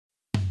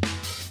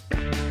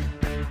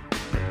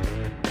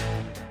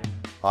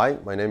Hi,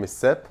 my name is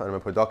Sep and I'm a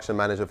production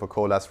manager for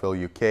Colas Rail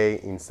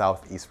UK in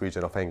Southeast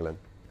region of England.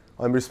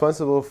 I'm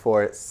responsible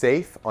for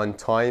safe, on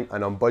time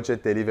and on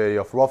budget delivery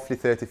of roughly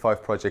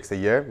 35 projects a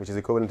year, which is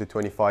equivalent to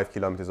 25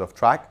 kilometers of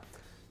track,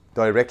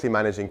 directly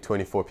managing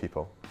 24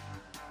 people.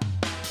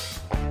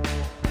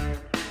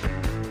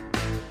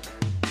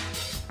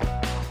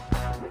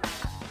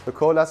 The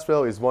Colas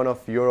Rail is one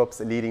of Europe's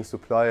leading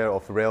supplier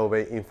of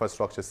railway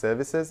infrastructure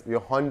services. We are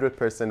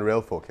 100%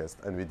 rail focused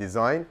and we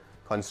design,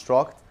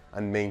 construct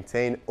and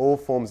maintain all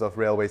forms of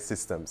railway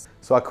systems.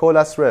 So at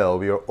Colas Rail,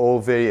 we are all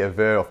very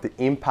aware of the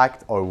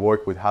impact our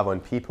work would have on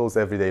people's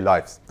everyday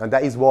lives. And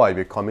that is why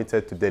we're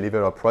committed to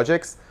deliver our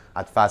projects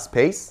at fast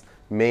pace,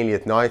 mainly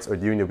at nights or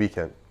during the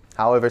weekend.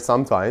 However,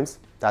 sometimes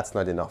that's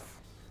not enough.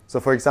 So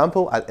for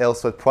example, at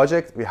Elsford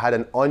project, we had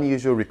an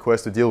unusual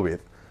request to deal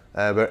with,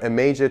 where a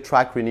major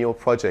track renewal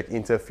project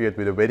interfered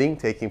with a wedding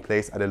taking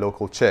place at a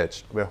local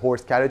church, where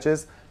horse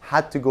carriages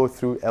had to go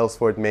through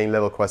Elsford main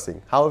level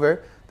crossing.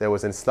 However, there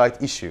was a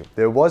slight issue.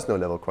 There was no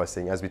level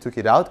crossing as we took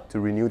it out to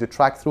renew the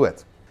track through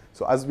it.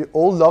 So as we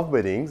all love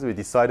weddings, we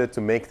decided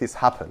to make this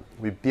happen.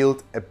 We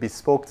built a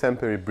bespoke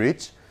temporary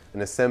bridge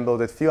and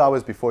assembled it a few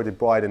hours before the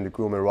bride and the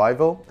groom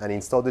arrival and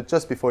installed it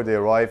just before they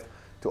arrived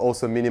to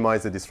also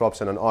minimize the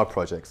disruption on our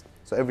projects.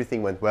 So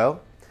everything went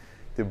well.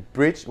 The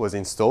bridge was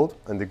installed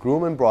and the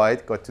groom and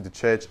bride got to the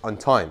church on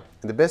time.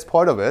 And the best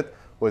part of it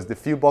was the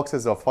few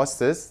boxes of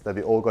hostas that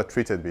we all got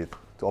treated with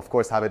to of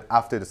course have it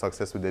after the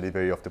successful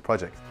delivery of the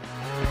project.